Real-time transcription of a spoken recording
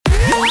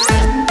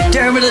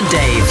Dermot and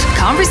Dave.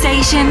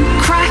 Conversation,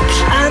 crack,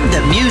 And the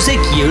music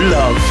you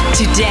love.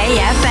 Today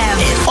FM.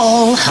 It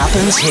all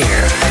happens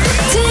here.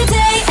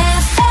 Today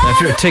FM. Now, if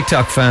you're a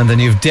TikTok fan, then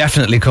you've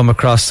definitely come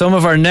across some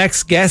of our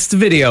next guest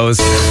videos.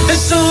 And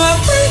so I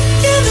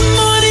wake in the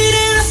morning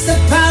and I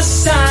step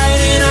outside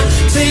and I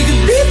take a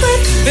deep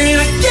breath and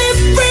I get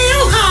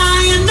real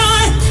high and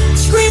I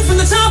scream from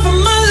the top of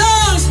my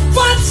lungs,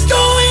 what's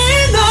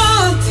going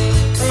on?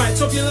 Alright,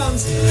 top of your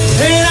lungs.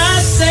 And I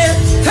say,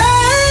 hey,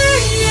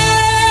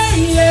 yeah,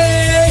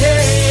 yeah,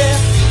 yeah, yeah.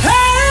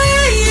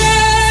 Hey,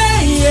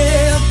 yeah,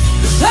 yeah.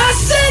 I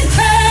said,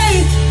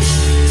 hey,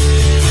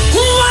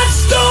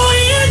 what's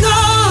going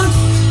on?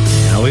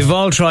 Now, we've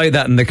all tried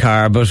that in the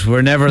car, but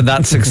we're never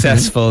that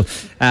successful.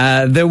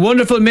 The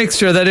wonderful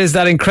mixture that is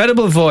that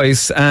incredible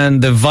voice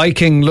and the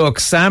Viking look.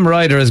 Sam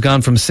Ryder has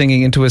gone from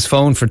singing into his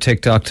phone for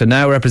TikTok to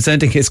now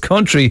representing his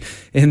country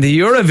in the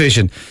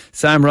Eurovision.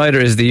 Sam Ryder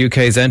is the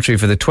UK's entry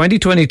for the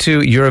 2022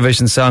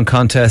 Eurovision Song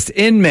Contest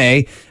in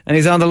May, and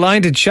he's on the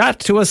line to chat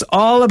to us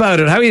all about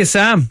it. How are you,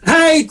 Sam?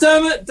 Hey,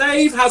 Dermot,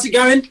 Dave, how's it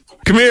going?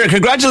 Come here,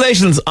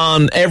 congratulations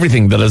on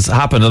everything that has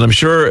happened. And I'm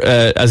sure,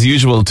 as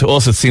usual, to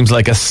us, it seems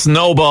like a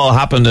snowball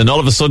happened and all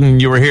of a sudden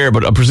you were here.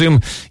 But I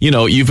presume,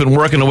 you've been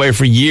working away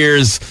for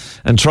years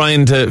and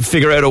trying to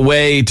figure out a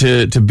way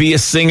to be a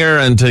singer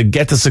and to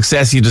get the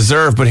success you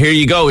deserve. But here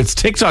you go. It's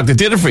TikTok that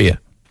did it for you.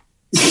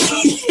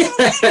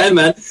 Yeah,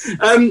 man.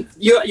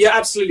 You're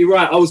absolutely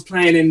right. I was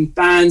playing in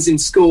bands in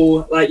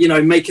school,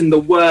 making the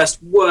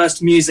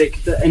worst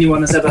music that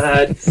anyone has ever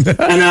heard.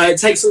 And it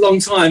takes a long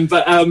time,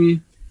 but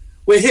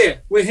we're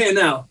here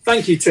now.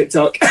 Thank you,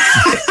 TikTok.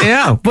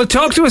 Yeah, well,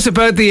 talk to us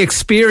about the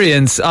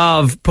experience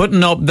of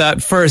putting up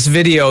that first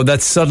video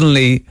that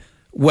suddenly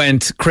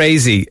went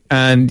crazy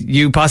and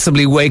you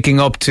possibly waking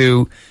up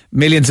to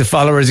millions of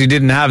followers you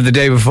didn't have the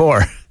day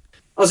before.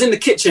 I was in the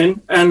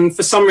kitchen and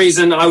for some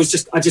reason I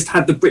just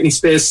had the Britney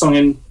Spears song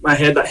in my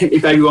head, that Hit Me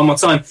Baby One More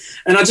Time,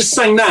 and I just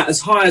sang that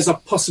as high as I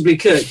possibly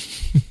could.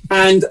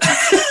 And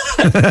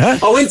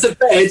I went to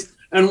bed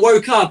and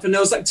woke up and there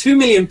was 2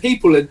 million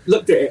people had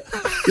looked at it.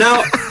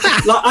 Now,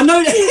 I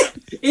know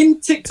in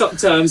TikTok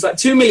terms,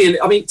 2 million,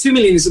 2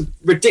 million is a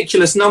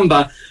ridiculous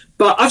number,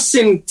 but I've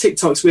seen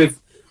TikToks with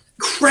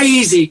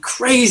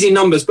crazy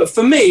numbers. But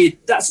for me,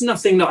 that's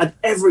nothing that I'd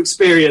ever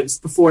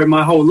experienced before in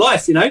my whole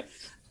life,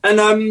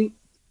 And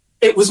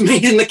it was me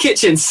in the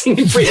kitchen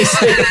singing Britney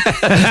Spears.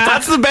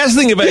 That's the best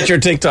thing about your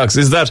TikToks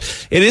is that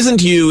it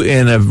isn't you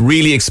in a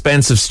really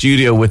expensive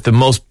studio with the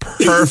most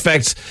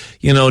perfect,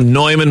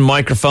 Neumann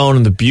microphone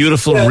and the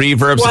beautiful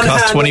reverbs that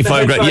cost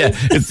 25 grand.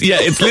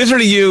 It's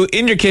literally you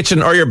in your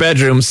kitchen or your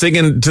bedroom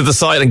singing to the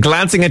side and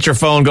glancing at your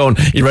phone going,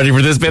 you ready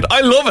for this bit?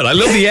 I love it. I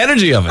love the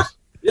energy of it.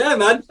 Yeah,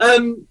 man.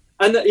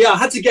 I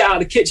had to get out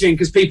of the kitchen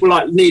because people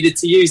needed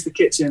to use the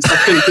kitchen, so I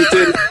couldn't keep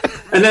doing it.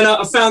 And then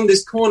I found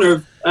this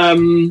corner of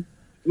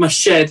my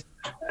shed,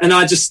 and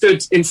I just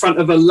stood in front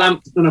of a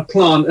lamp and a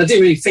plant. I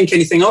didn't really think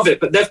anything of it,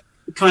 but they've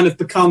kind of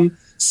become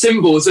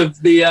symbols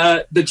of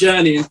the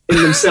journey in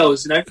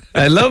themselves,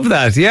 I love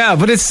that, yeah,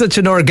 but it's such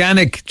an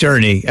organic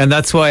journey, and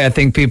that's why I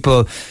think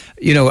people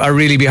are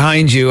really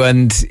behind you,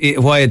 and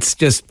why it's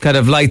just kind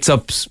of lights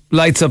up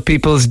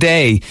people's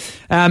day.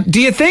 Do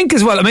you think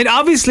as well,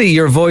 obviously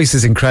your voice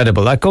is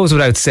incredible, that goes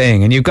without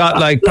saying, and you've got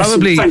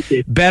probably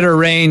better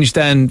range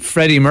than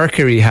Freddie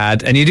Mercury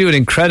had, and you do an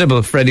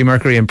incredible Freddie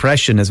Mercury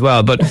impression as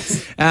well, but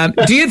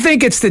do you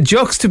think it's the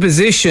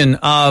juxtaposition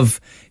of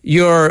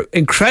your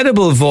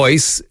incredible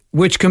voice,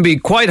 which can be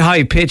quite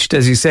high pitched,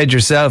 as you said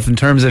yourself, in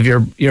terms of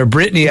your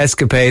Britney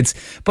escapades,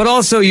 but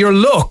also your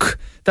look,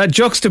 that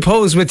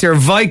juxtaposed with your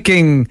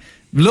Viking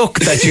look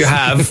that you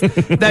have,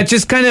 that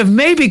just kind of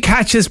maybe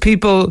catches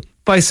people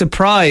by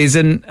surprise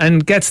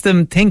and gets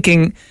them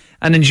thinking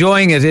and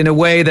enjoying it in a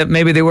way that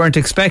maybe they weren't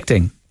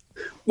expecting?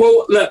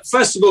 Well, look,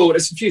 first of all,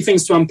 there's a few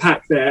things to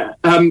unpack there.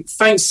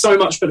 Thanks so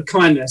much for the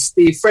kindness.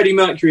 The Freddie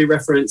Mercury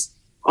reference,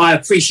 I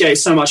appreciate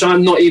so much.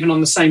 I'm not even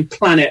on the same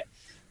planet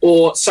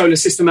or solar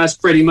system as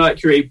Freddie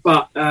Mercury,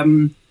 but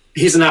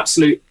he's an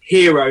absolute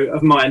hero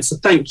of mine, so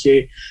thank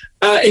you.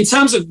 In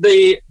terms of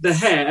the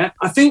hair,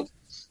 I think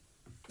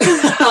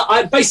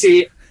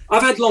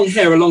I've had long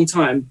hair a long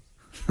time.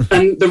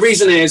 And the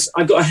reason is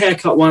I got a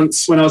haircut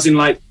once when I was in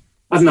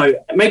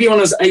maybe when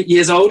I was 8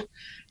 years old.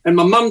 And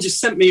my mum just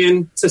sent me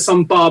in to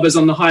some barbers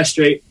on the high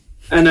street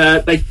and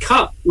they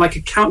cut like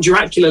a Count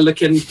Dracula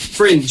looking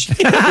fringe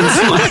into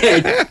my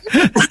head.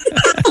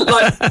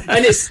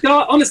 And it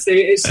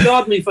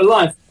scarred me for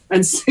life.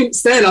 And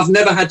since then, I've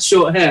never had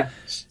short hair.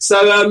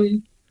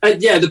 So,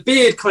 the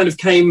beard kind of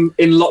came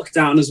in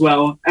lockdown as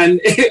well. And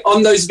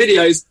on those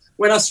videos,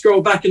 when I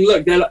scroll back and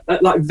look, they're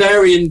like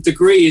varying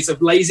degrees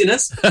of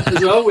laziness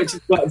as well, which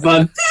is quite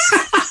fun.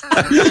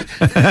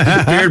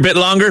 Beard a bit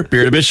longer,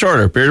 beard a bit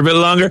shorter, beard a bit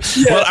longer.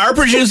 Yeah. Well, our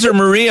producer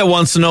Maria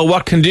wants to know,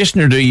 what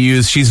conditioner do you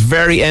use? She's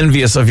very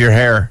envious of your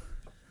hair.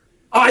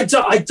 I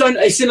don't.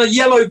 It's in a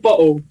yellow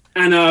bottle,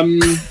 and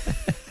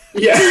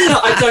Yeah,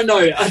 I don't know.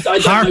 I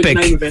don't Harpic. know the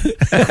name of it.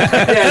 Yeah,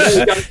 there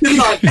you go. Good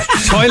luck.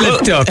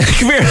 Toilet duck.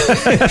 Come here.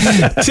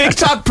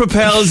 TikTok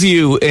propels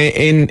you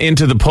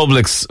into the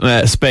public's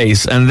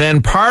space, and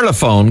then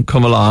Parlophone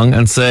come along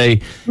and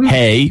say,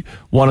 hey,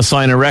 want to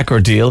sign a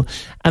record deal?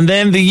 And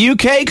then the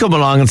UK come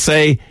along and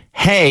say,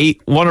 hey,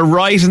 want to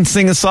write and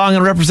sing a song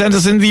and represent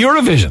us in the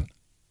Eurovision?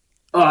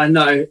 Oh, I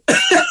know.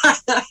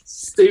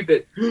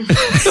 Stupid.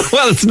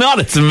 Well, it's not.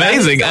 It's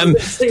amazing. And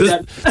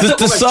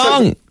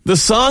the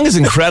song is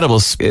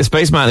incredible.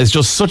 Spaceman is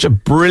just such a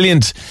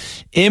brilliant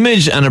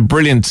image and a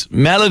brilliant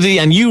melody,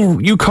 and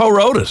you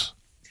co-wrote it.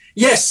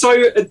 Yes,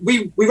 so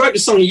we wrote the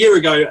song a year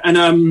ago,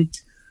 and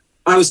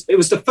it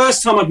was the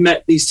first time I've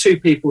met these two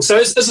people. So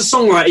as a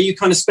songwriter, you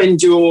kind of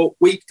spend your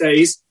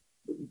weekdays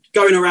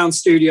going around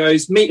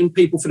studios, meeting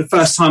people for the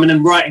first time, and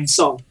then writing a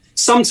song.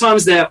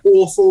 Sometimes they're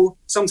awful,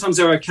 sometimes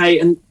they're okay,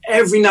 and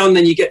every now and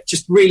then you get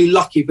just really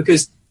lucky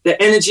because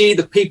the energy,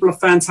 the people are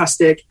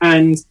fantastic,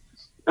 and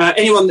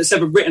anyone that's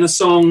ever written a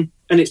song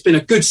and it's been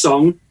a good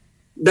song,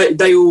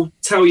 they will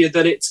tell you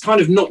that it's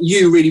kind of not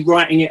you really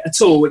writing it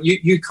at all.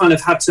 You kind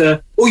of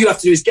all you have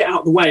to do is get out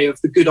of the way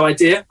of the good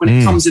idea when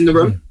it comes in the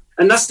room.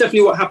 And that's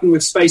definitely what happened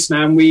with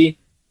Spaceman. We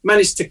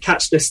managed to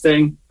catch this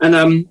thing,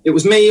 and it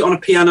was me on a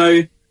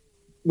piano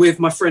with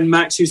my friend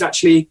Max, who's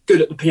actually good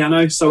at the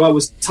piano, so I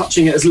was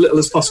touching it as little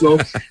as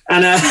possible.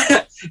 And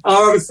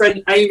our other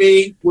friend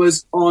Amy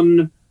was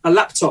on a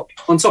laptop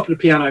on top of the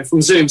piano from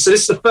Zoom. So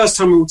this is the first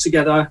time we're all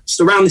together, just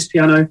around this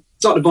piano,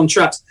 it's like the Bon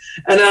Traps.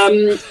 And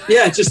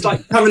just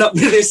like coming up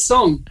with this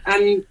song.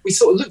 And we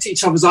sort of looked at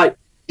each other like,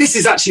 this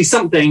is actually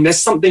something, there's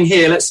something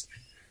here, let's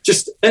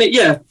just,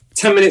 10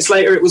 minutes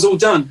later it was all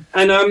done.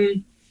 And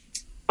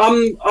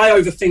I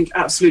overthink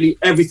absolutely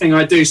everything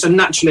I do. So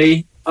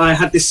naturally, I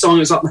had this song, it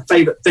was like my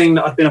favourite thing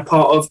that I've been a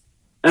part of,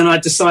 and I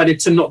decided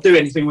to not do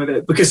anything with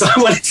it because I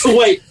wanted to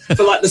wait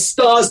for like the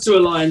stars to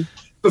align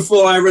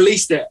before I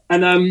released it.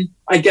 And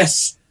I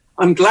guess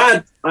I'm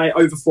glad I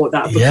overthought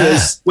that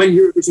because when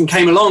Eurovision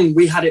came along,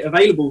 we had it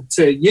available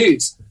to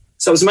use.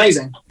 So it was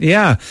amazing.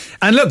 Yeah.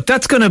 And look,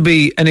 that's going to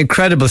be an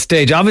incredible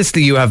stage.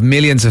 Obviously, you have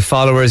millions of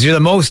followers. You're the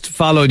most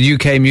followed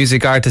UK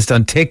music artist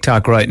on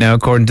TikTok right now,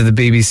 according to the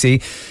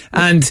BBC.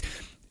 And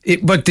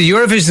but the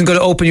Eurovision is going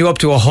to open you up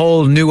to a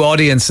whole new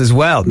audience as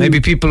well. Maybe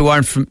people who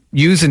aren't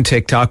using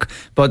TikTok,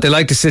 but they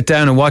like to sit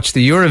down and watch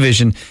the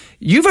Eurovision.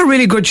 You've a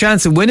really good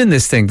chance of winning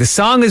this thing. The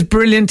song is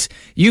brilliant.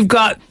 You've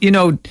got,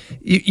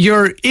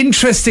 you're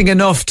interesting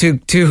enough to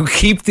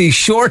keep the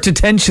short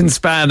attention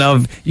span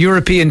of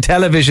European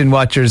television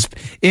watchers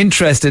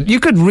interested. You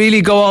could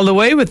really go all the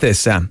way with this,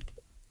 Sam.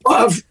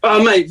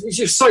 Mate,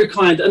 you're so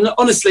kind. And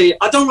honestly,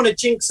 I don't want to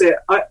jinx it.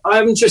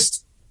 I'm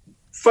just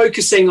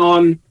focusing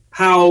on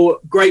how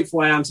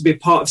grateful I am to be a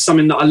part of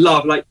something that I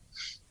love. Like,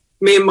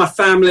 me and my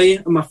family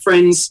and my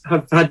friends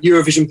have had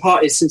Eurovision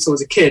parties since I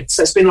was a kid.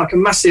 So it's been like a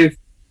massive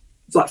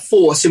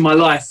force in my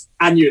life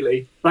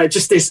annually. Like,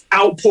 just this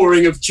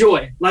outpouring of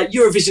joy. Like,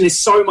 Eurovision is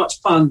so much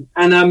fun.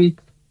 And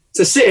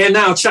to sit here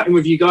now chatting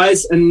with you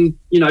guys and,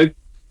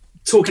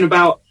 talking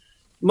about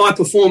my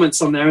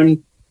performance on there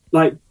and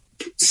like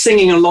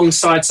singing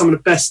alongside some of the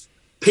best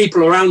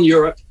people around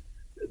Europe,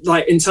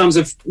 like in terms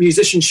of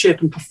musicianship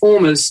and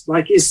performers,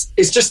 like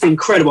it's just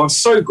incredible. I'm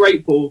so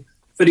grateful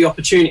for the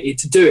opportunity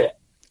to do it.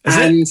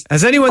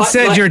 Has anyone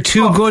said you're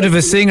too good of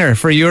a singer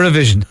for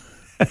Eurovision?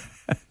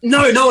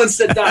 No one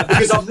said that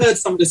because I've heard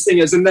some of the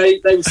singers and they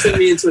will sing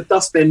me into a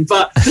dustbin,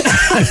 but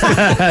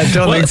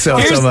don't think so.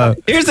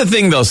 Here's the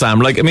thing though, Sam,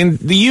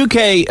 the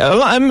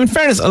UK, in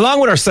fairness, along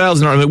with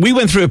ourselves, we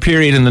went through a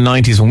period in the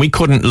 90s when we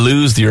couldn't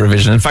lose the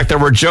Eurovision. In fact, there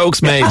were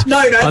jokes made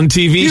on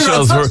TV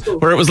shows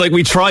where it was like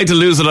we tried to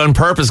lose it on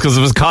purpose because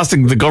it was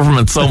costing the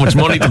government so much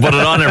money to put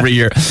it on every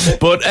year.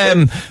 But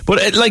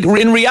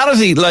in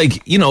reality,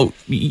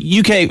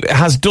 UK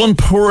has done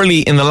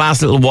poorly in the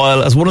last little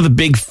while as one of the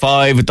big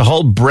five with the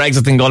whole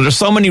Brexit thing going. There's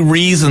so many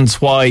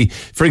reasons why,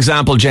 for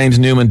example, James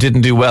Newman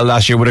didn't do well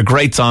last year with a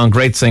great song,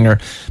 great singer.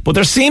 But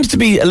there seems to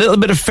be a little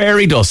bit of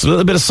fairy dust, a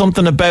little bit of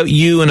something about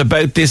you and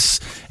about this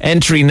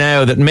entry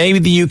now that maybe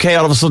the UK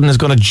all of a sudden is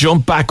going to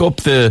jump back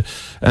up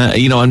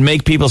and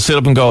make people sit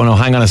up and go, no,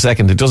 hang on a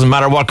second. It doesn't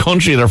matter what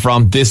country they're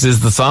from. This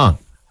is the song.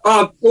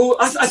 Well,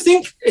 I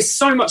think it's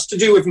so much to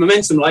do with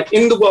momentum. Like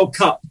in the World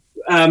Cup,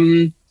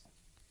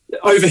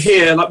 over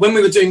here, like when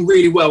we were doing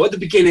really well at the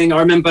beginning, I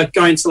remember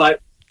going to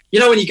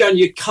when you go and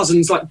your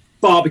cousins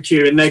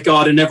barbecue in their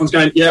garden, everyone's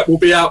going, yeah, we'll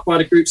be out by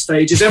the group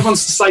stages.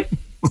 Everyone's just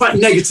quite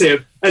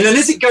negative. And then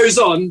as it goes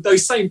on,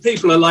 those same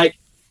people are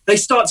they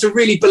start to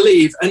really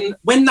believe. And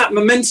when that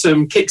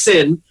momentum kicks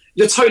in,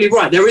 you're totally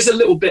right. There is a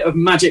little bit of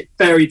magic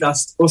fairy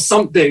dust or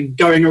something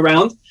going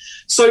around.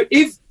 So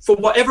if for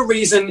whatever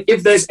reason,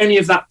 if there's any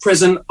of that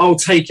present, I'll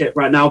take it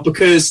right now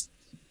because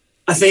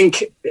I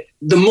think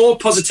the more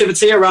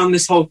positivity around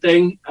this whole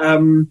thing,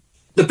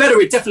 the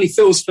better it definitely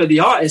feels for the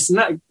artist.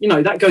 And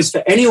that goes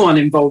for anyone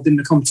involved in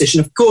the competition.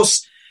 Of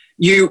course,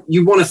 you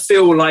want to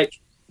feel like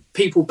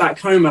people back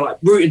home are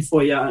rooting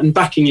for you and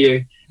backing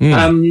you.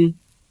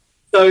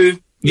 So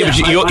Yeah,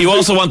 but you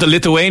also want the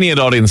Lithuanian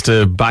audience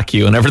to back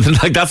you and everything.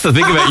 Like, that's the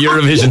thing about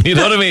Eurovision. You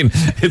know what I mean?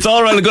 It's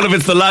all right and good if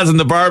it's the lads in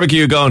the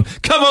barbecue going,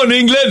 "Come on,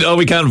 England!" Oh,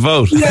 we can't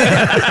vote.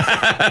 Yeah.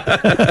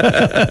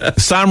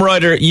 Sam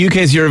Ryder,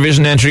 UK's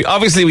Eurovision entry.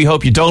 Obviously, we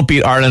hope you don't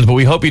beat Ireland, but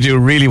we hope you do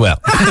really well.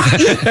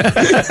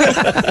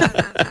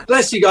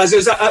 Bless you guys. It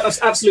was an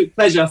absolute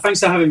pleasure. Thanks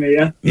for having me.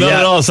 Yeah. Not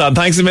at all, Sam.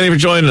 Thanks a million for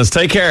joining us.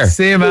 Take care.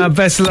 See you, man.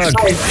 Best of luck.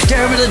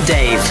 Dermot and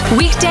Dave.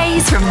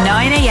 Weekdays from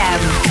 9 a.m.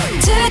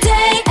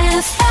 Today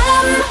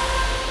FM.